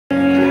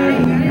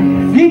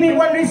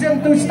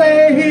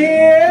stay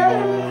here,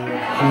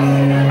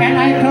 and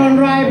I turn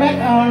right back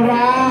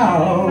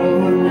around.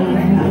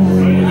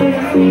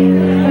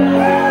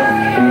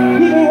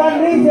 Give me one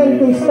reason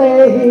to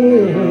stay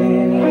here,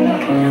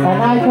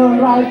 and I turn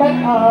right back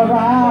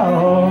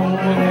around.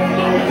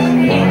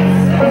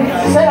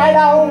 Said I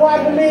don't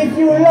want to leave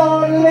you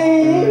lonely.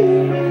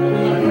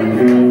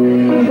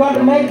 You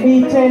gotta make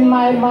me change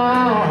my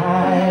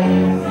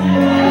mind.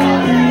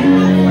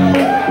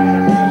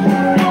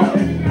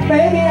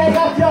 Baby, I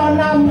got your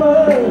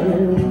number.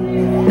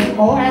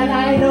 Oh, and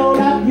I know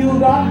that you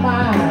got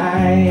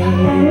mine.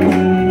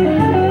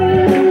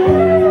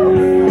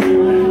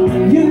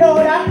 You know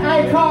that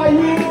I call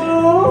you.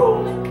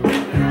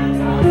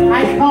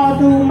 I call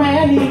too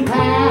many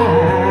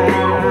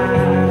times.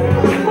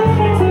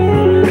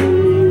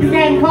 You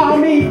can call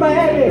me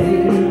baby.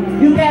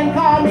 You can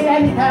call me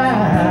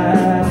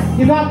anytime.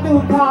 You got to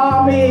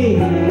call me.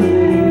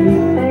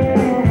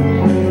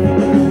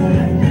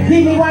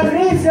 Give me one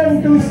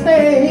reason to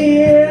stay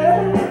here,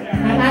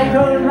 and I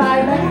turn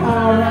right back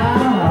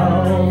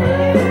around.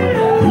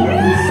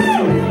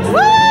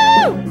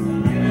 Woo!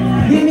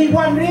 Give me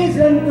one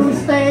reason to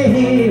stay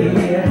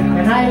here,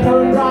 and I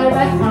turn right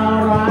back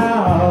around.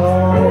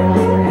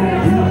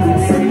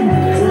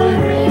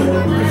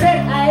 Said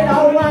I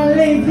don't want to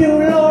leave you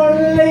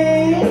lonely.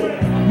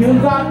 You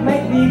got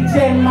make me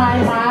change my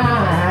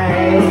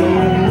mind.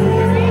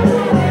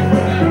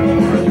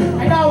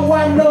 I don't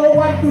want no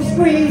one to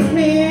squeeze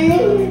me.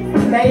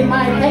 They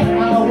might take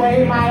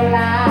away my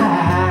life.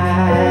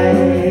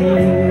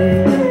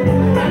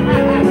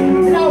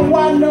 I don't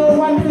want no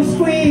one to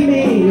squeeze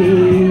me.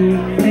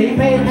 They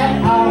may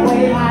take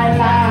away my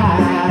life.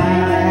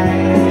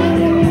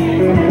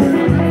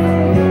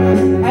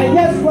 I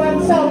just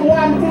want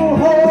someone to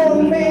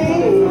hold me,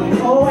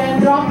 oh,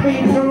 and rock me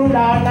through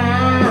the night.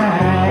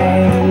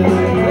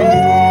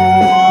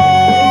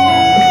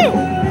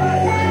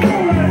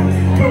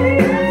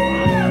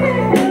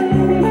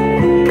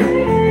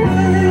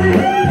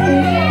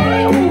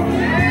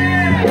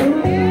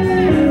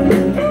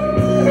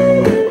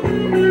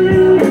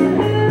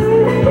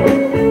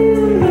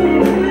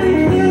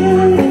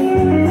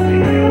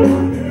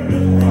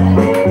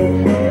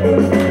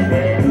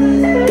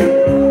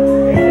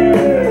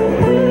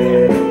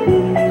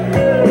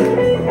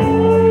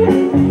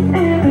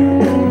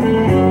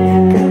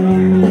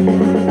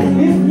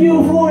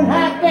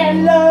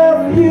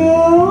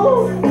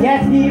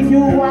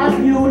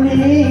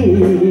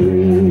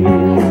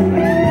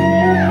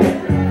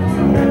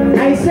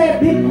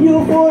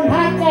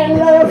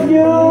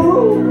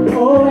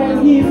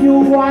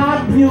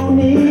 What you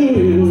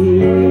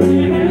need,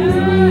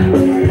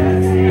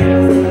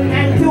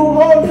 and too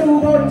old to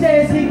go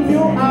chasing you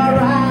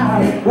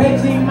around,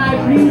 wasting my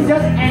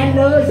precious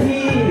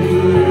energy.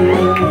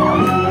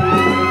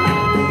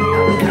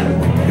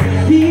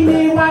 Give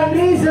me one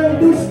reason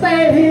to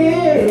stay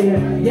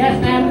here, yes,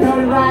 and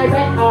turn right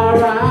back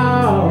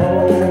around.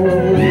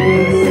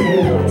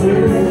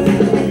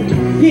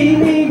 Give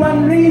me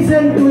one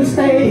reason to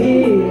stay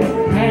here,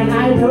 and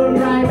I turn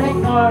right back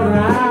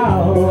around.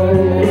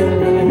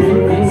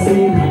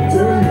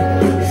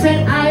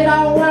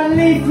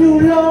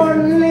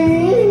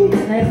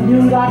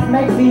 You got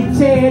make me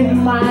change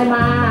my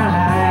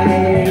mind.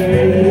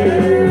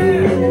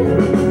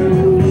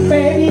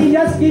 Baby,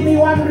 just give me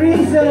one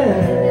reason.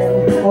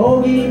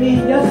 Oh, give me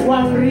just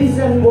one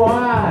reason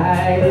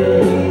why.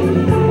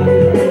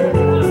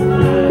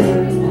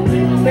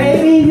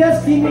 Baby,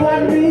 just give me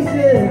one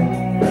reason.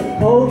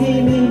 Oh,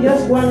 give me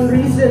just one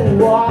reason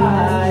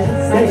why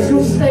I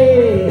should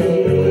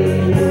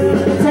stay.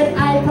 Said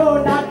I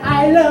told that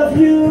I love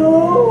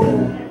you,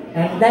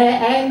 and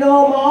there ain't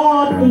no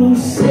more to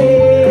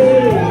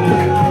say.